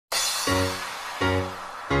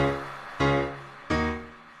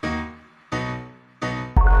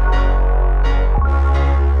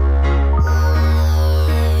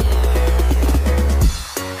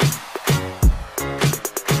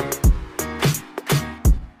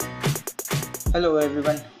Hello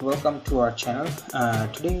everyone, welcome to our channel.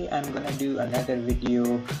 Today I'm gonna do another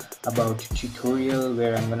video about tutorial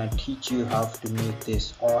where I'm gonna teach you how to make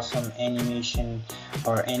this awesome animation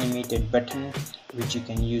or animated button, which you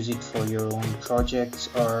can use it for your own projects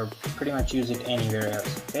or pretty much use it anywhere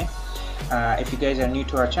else. Okay. If you guys are new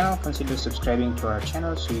to our channel, consider subscribing to our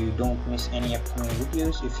channel so you don't miss any upcoming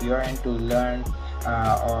videos. If you are into learn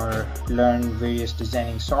various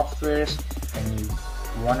designing softwares, then you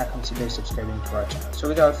want to consider subscribing to our channel. So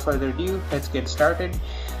without further ado, let's get started.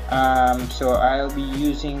 So I'll be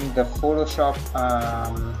using the Photoshop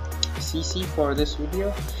CC for this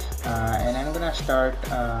video, and I'm gonna start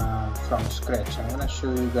from scratch. I'm gonna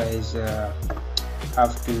show you guys how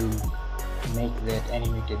to make that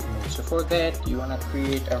animated image. So for that, you want to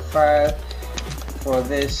create a file. For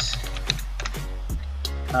this,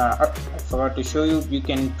 I forgot to show you, you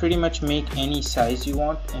can pretty much make any size you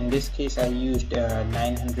want. In this case I used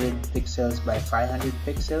 900 pixels by 500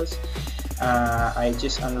 pixels. I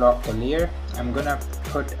just unlocked the layer. I'm gonna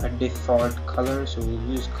put a default color, so we'll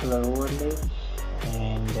use color overlay,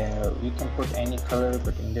 and you can put any color,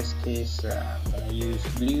 but in this case I'm gonna use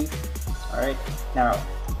blue. Alright, now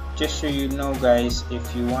just so you know guys,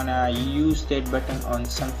 if you wanna use that button on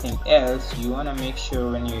something else, you wanna make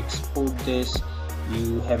sure when you export this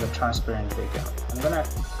you have a transparent background. I'm gonna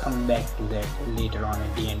come back to that later on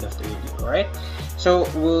at the end of the video. Alright, so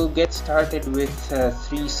we'll get started with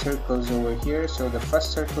 3 circles over here. So the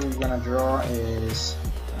first circle we're gonna draw is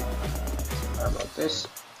about this.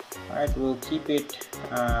 Alright, we'll keep it,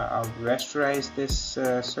 I'll rasterize this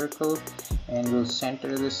circle, and we'll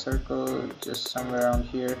center this circle just somewhere around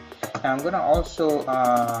here. Now I'm gonna also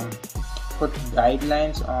put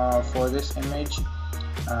guidelines for this image.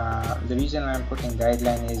 The reason I'm putting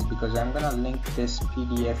guideline is because I'm gonna link this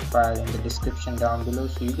PDF file in the description down below,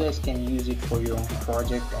 so you guys can use it for your own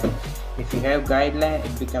project, and if you have guideline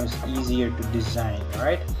it becomes easier to design.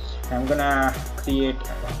 Alright, I'm gonna create,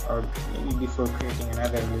 or maybe before creating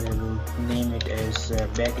another layer, we'll name it as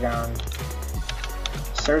background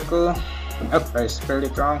circle. Oh, I spelled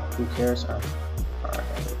it wrong, who cares?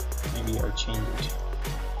 Maybe I'll change it.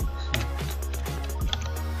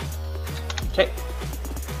 Okay,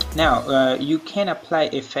 now you can apply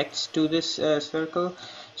effects to this circle,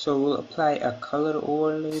 so we'll apply a color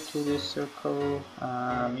overlay to this circle.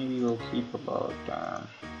 Maybe we'll keep about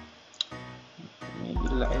maybe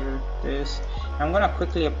lighter this. I'm gonna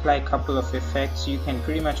quickly apply a couple of effects. You can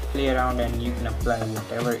pretty much play around and you can apply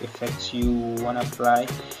whatever effects you want to apply.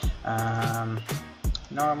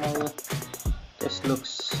 Normal, this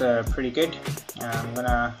looks pretty good. I'm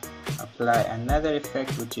gonna apply another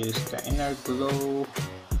effect, which is the inner glow.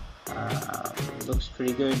 Looks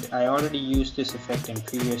pretty good. I already used this effect in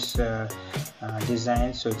previous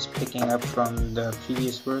design, so it's picking up from the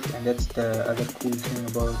previous work, and that's the other cool thing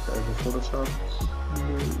about the Photoshop.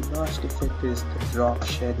 The last effect is the drop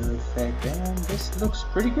shadow effect, and this looks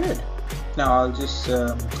pretty good. Now I'll just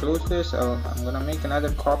close this. I'm gonna make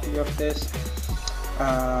another copy of this,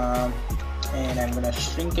 and I'm gonna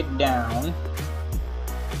shrink it down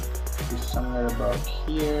to somewhere about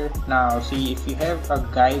here. Now see, if you have a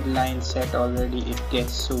guideline set already, it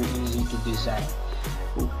gets so easy to design.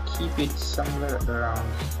 We'll keep it somewhere around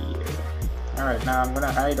here. Alright, now I'm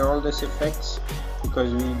gonna hide all these effects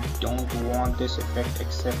because we don't want this effect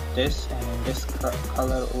except this, and in this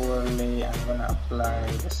color overlay I'm gonna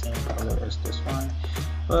apply the same color as this one.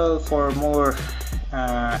 Well, for more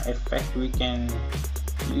effect, we can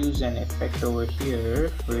use an effect over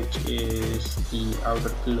here, which is the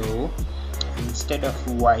outer glow. Instead of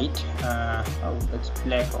white, oh, it's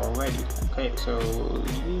black already. Okay, so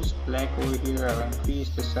use black over here. I'll increase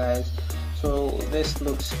the size, so this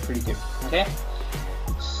looks pretty good. Okay,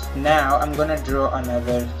 now I'm gonna draw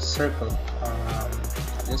another circle.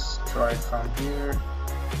 Just draw it from here.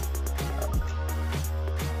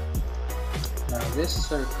 Now this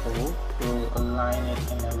circle, will align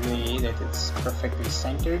it in a way that it's perfectly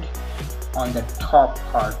centered on the top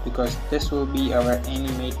part, because this will be our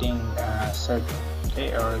animating circle.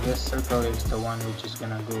 Okay, or this circle is the one which is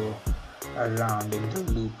gonna go around in the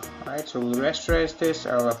loop. Alright, so we'll rasterize this.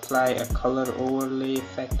 I'll apply a color overlay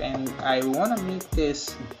effect, and I want to make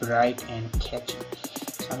this bright and catchy,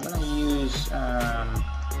 so I'm gonna use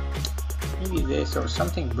maybe this or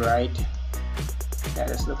something bright. Yeah,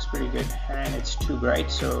 this looks pretty good, and it's too bright,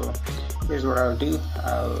 so here's what I'll do.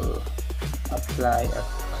 I'll apply a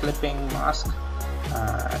clipping mask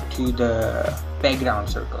to the background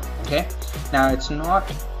circle. Okay, now it's not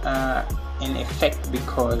an effect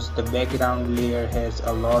because the background layer has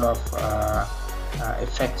a lot of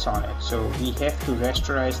effects on it. So we have to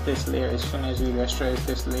rasterize this layer. As soon as we rasterize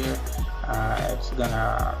this layer, it's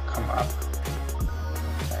gonna come up.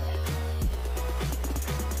 Okay.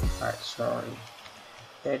 Alright, sorry,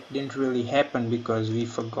 that didn't really happen because we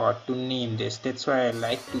forgot to name this. That's why I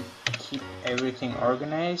like to keep everything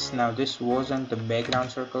organized. Now this wasn't the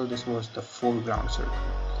background circle, this was the foreground circle.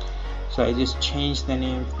 So I just changed the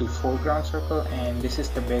name to foreground circle, and this is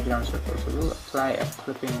the background circle. So we'll apply a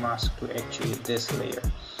clipping mask to actually this layer.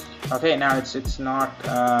 Okay, now it's not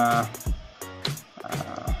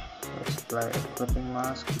let's apply a clipping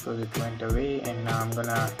mask because it went away, and now I'm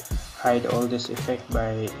gonna hide all this effect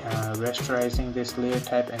by rasterizing this layer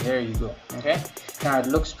type, and there you go. Okay, now it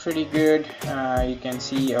looks pretty good. You can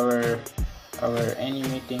see our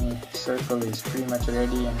animating circle is pretty much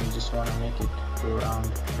ready, and we just want to make it go around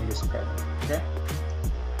in this pattern. Okay,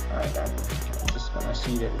 alright, I'm just gonna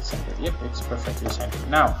see that it's centered. Yep, it's perfectly centered.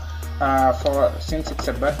 Now since it's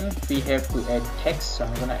a button, we have to add text, so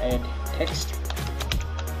I'm gonna add text.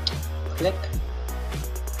 Click.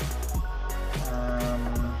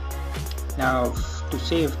 Now to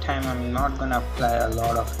save time, I'm not gonna apply a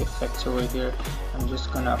lot of effects over here. I'm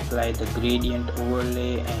just gonna apply the gradient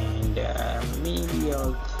overlay, and maybe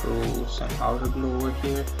I'll throw some outer glow over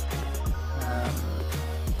here.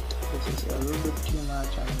 This is a little bit too much.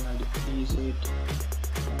 I'm gonna decrease it,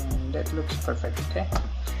 and that looks perfect. Okay,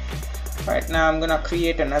 right now I'm gonna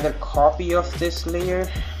create another copy of this layer.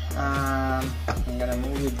 I'm gonna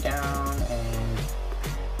move it down, and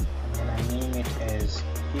I'm gonna name it as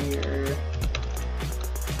here.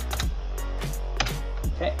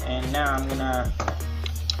 Okay, and now I'm gonna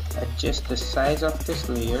adjust the size of this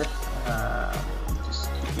layer. Just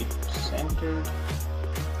keep it centered,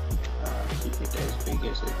 keep it as big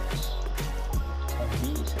as it can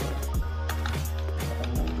be. So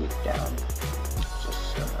I'm gonna move it down just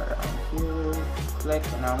somewhere around here. Click.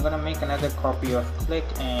 Now I'm gonna make another copy of click,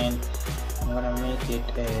 and I'm gonna make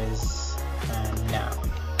it as now.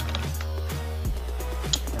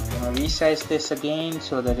 I'm gonna resize this again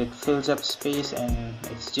so that it fills up space and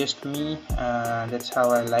it's just me. That's how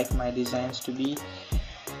I like my designs to be.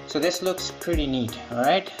 So this looks pretty neat.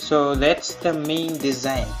 Alright, so that's the main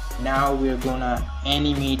design. Now we're gonna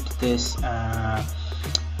animate this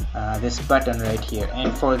this button right here,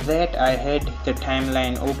 and for that I had the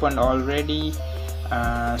timeline opened already,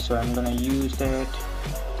 so I'm gonna use that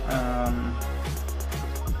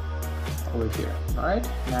over here. Alright,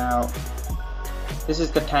 now this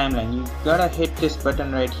is the timeline. You gotta hit this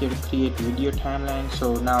button right here to create video timeline.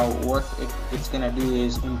 So now what it's gonna do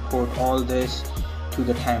is import all this to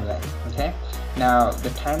the timeline. Okay, now the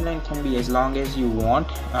timeline can be as long as you want.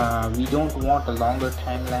 We don't want a longer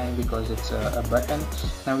timeline because it's a button.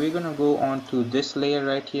 Now we're gonna go on to this layer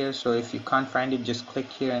right here. So if you can't find it, just click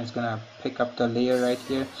here and it's gonna pick up the layer right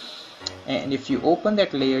here, and if you open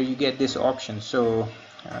that layer you get this option. So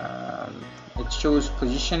it shows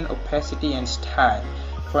position, opacity, and style.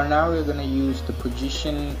 For now we're going to use the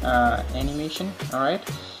position animation. Alright,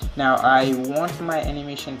 now I want my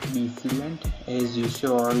animation to be fluent as you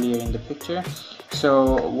saw earlier in the picture.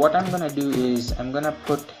 So what I'm going to do is I'm going to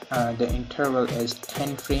put the interval as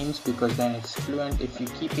 10 frames because then it's fluent. If you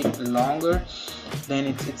keep it longer, then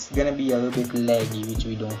it's going to be a little bit laggy, which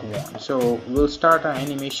we don't want. So we'll start our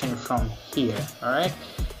animation from here. Alright,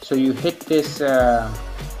 so you hit this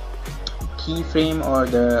keyframe or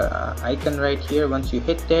the icon right here. Once you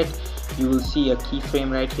hit that, you will see a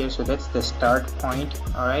keyframe right here. So that's the start point.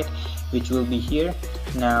 Alright, which will be here.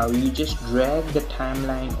 Now you just drag the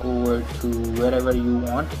timeline over to wherever you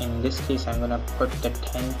want. In this case I'm gonna put the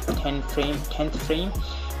 10th frame.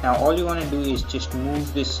 Now all you want to do is just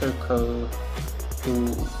move this circle to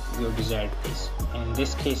your desired place. In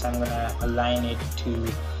this case I'm gonna align it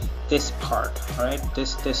to this part. Alright,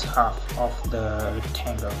 this half of the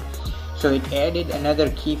rectangle. So it added another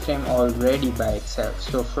keyframe already by itself.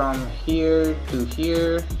 So from here to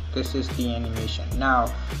here, this is the animation.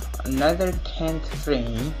 Now another 10th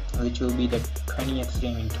frame, which will be the 20th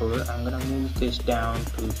frame in total, I'm gonna move this down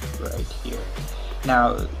to right here.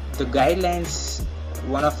 Now the guidelines,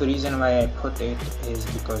 one of the reason why I put it is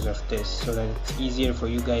because of this, so that it's easier for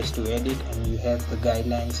you guys to edit and you have the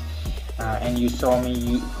guidelines. And you saw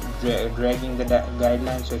me dragging the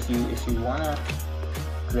guidelines. So if you wanna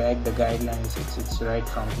drag the guidelines, it's right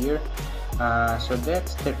from here. So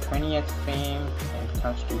that's the 20th frame, and it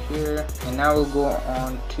comes to here, and now we'll go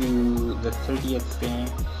on to the 30th frame,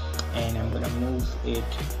 and I'm gonna move it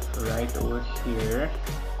right over here,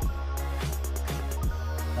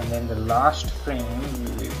 and then the last frame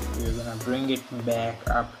we're gonna bring it back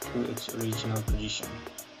up to its original position,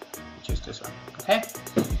 which is this one. Okay,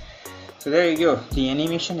 So there you go, the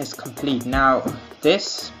animation is complete. Now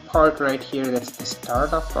this part right here, that's the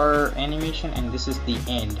start of our animation, and this is the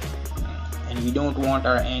end, and we don't want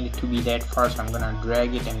our end to be that far, so I'm gonna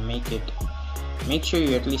drag it and make sure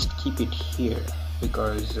you at least keep it here,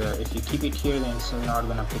 because if you keep it here, then it's not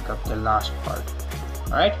gonna pick up the last part.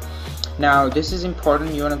 Alright, now this is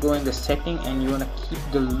important. You want to go in the setting and you want to keep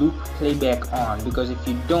the loop playback on, because if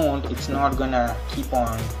you don't, it's not gonna keep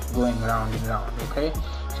on going round and round. Okay,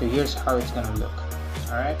 so here's how it's gonna look.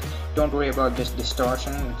 Alright, don't worry about this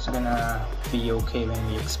distortion, it's gonna be okay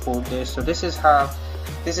when we export this. So this is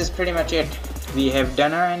pretty much it. We have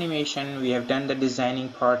done our animation, we have done the designing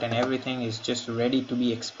part, and everything is just ready to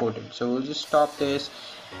be exported. So we'll just stop this.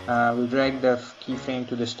 We'll drag the keyframe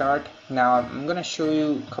to the start. Now I'm gonna show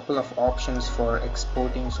you a couple of options for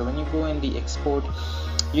exporting. So when you go in the export,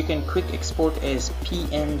 you can quick export as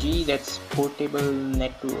PNG, that's portable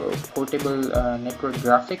network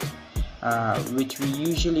graphic, which we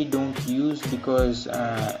usually don't use, because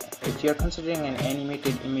if you're considering an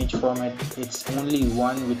animated image format, it's only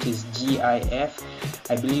one, which is GIF.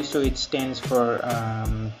 I believe so. It stands for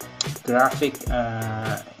graphic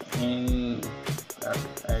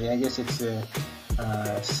I guess it's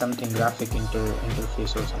something graphic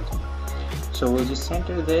interface or something. So we'll just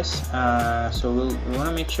center this. So we want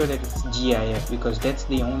to make sure that it's GIF, because that's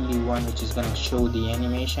the only one which is going to show the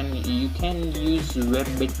animation. You can use web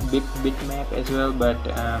bitmap as well, but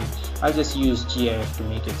I'll just use GIF to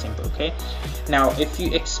make it simple. Okay, now if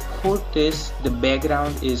you export this, the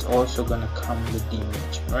background is also going to come with the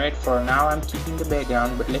image. Alright, for now I'm keeping the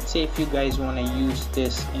background, but let's say if you guys want to use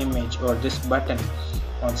this image or this button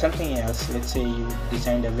on something else, let's say you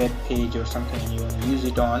designed a web page or something and you want to use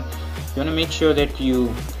it on, you want to make sure that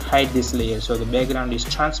you hide this layer, so the background is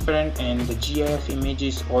transparent and the GIF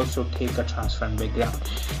images also take a transparent background,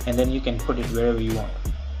 and then you can put it wherever you want.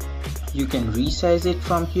 You can resize it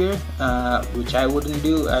from here, which I wouldn't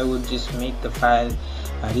do. I would just make the file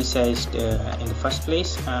resized in the first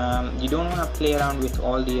place. You don't want to play around with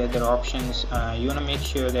all the other options. You want to make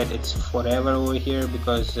sure that it's forever over here,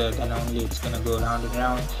 because then only it's gonna go round and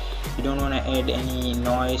round. You don't want to add any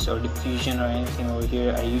noise or diffusion or anything over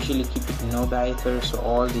here. I usually keep it no diether, so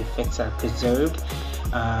all the effects are preserved.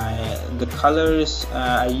 The colors,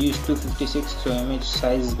 I use 256, so image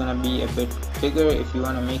size is gonna be a bit bigger. If you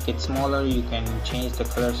want to make it smaller, you can change the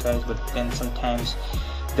color size, but then sometimes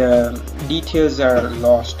the details are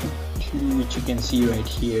lost too, which you can see right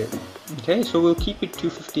here. Okay, so we'll keep it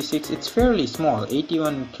 256. It's fairly small,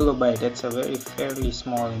 81 kilobyte. That's a fairly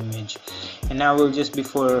small image. And now we'll just,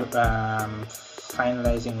 before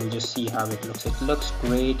finalizing, we'll just see how it looks. It looks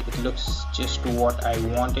great. It looks just what I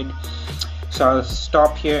wanted. So I'll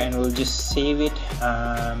stop here and we'll just save it,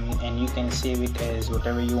 and you can save it as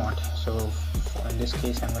whatever you want. So in this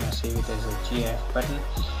case, I'm gonna save it as a GIF button,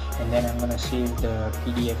 and then I'm gonna save the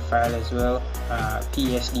PDF file as well,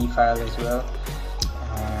 PSD file as well.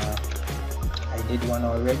 I did one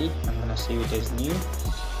already. I'm gonna save it as new.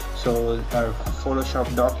 So our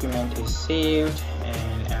Photoshop document is saved,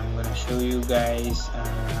 and I'm gonna show you guys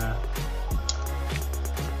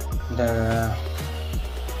the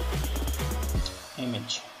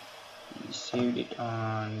image. We saved it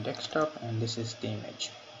on desktop, and this is the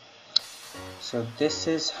image. So this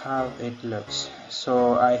is how it looks.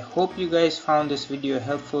 So I hope you guys found this video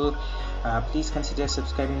helpful. Please consider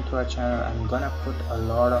subscribing to our channel. I'm gonna put a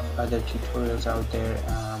lot of other tutorials out there,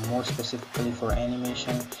 more specifically for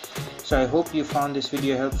animation. So I hope you found this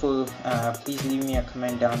video helpful. Please leave me a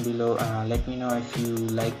comment down below. Let me know if you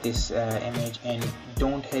like this image, and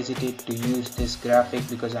don't hesitate to use this graphic,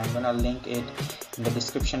 because I'm gonna link it in the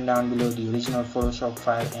description down below, the original Photoshop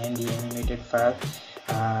file and the animated file.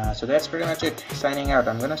 So that's pretty much it. Signing out.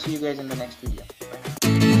 I'm gonna see you guys in the next video.